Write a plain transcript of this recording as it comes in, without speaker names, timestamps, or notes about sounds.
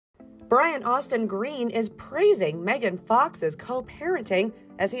Brian Austin Green is praising Megan Fox's co-parenting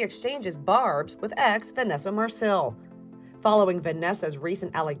as he exchanges barbs with ex Vanessa Marcil. Following Vanessa's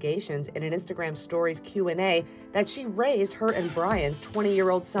recent allegations in an Instagram Stories Q&A that she raised her and Brian's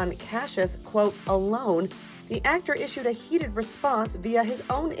 20-year-old son Cassius, quote, alone, the actor issued a heated response via his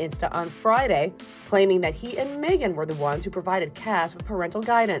own Insta on Friday, claiming that he and Megan were the ones who provided Cass with parental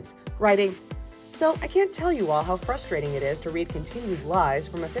guidance, writing, "So I can't tell you all how frustrating it is to read continued lies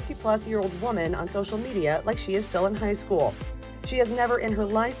from a 50-plus-year-old woman on social media like she is still in high school. She has never in her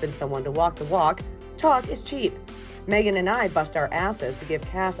life been someone to walk the walk. Talk is cheap. Megan and I bust our asses to give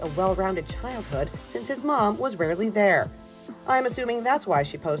Cass a well-rounded childhood since his mom was rarely there. I'm assuming that's why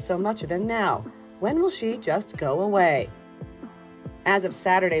she posts so much of him now. When will she just go away?" As of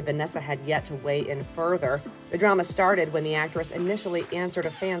Saturday, Vanessa had yet to weigh in further. The drama started when the actress initially answered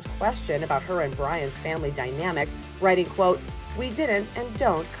a fan's question about her and Brian's family dynamic, writing, quote, "We didn't and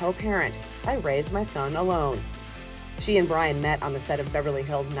don't co-parent. I raised my son alone." She and Brian met on the set of Beverly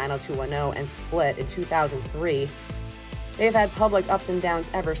Hills 90210 and split in 2003. They've had public ups and downs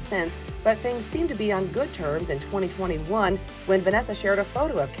ever since, but things seem to be on good terms in 2021 when Vanessa shared a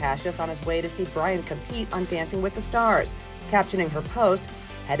photo of Cassius on his way to see Brian compete on Dancing with the Stars, captioning her post,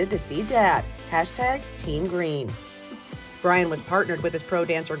 "Headed to see Dad, hashtag Team Green." Brian was partnered with his pro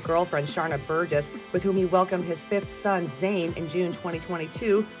dancer girlfriend Sharna Burgess, with whom he welcomed his fifth son Zane in June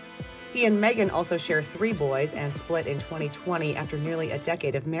 2022. He and Megan also share 3 boys and split in 2020 after nearly a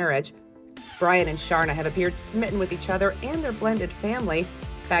decade of marriage. Brian and Sharna have appeared smitten with each other and their blended family.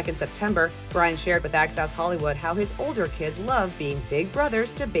 Back in September, Brian shared with Access Hollywood how his older kids love being big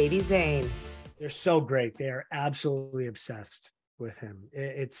brothers to baby Zane. They're so great. They are absolutely obsessed with him.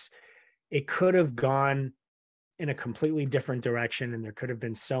 It could have gone in a completely different direction, and there could have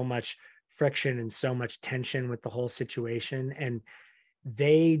been so much friction and so much tension with the whole situation. And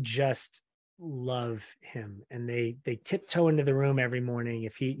they just love him, and they tiptoe into the room every morning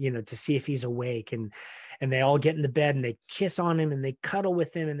if he, to see if he's awake, and they all get in the bed and they kiss on him and they cuddle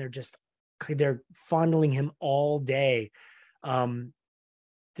with him, and they're fondling him all day.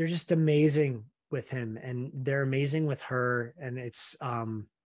 They're just amazing with him, and they're amazing with her. And it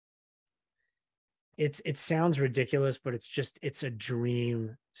sounds ridiculous, but it's a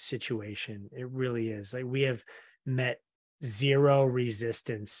dream situation. It really is. Like, we have met zero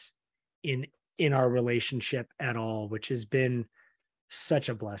resistance in our relationship at all, which has been such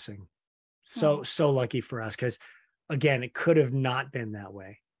a blessing. So lucky for us, because again, it could have not been that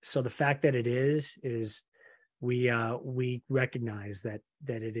way. So the fact that it is we recognize that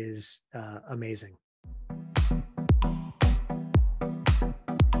it is amazing.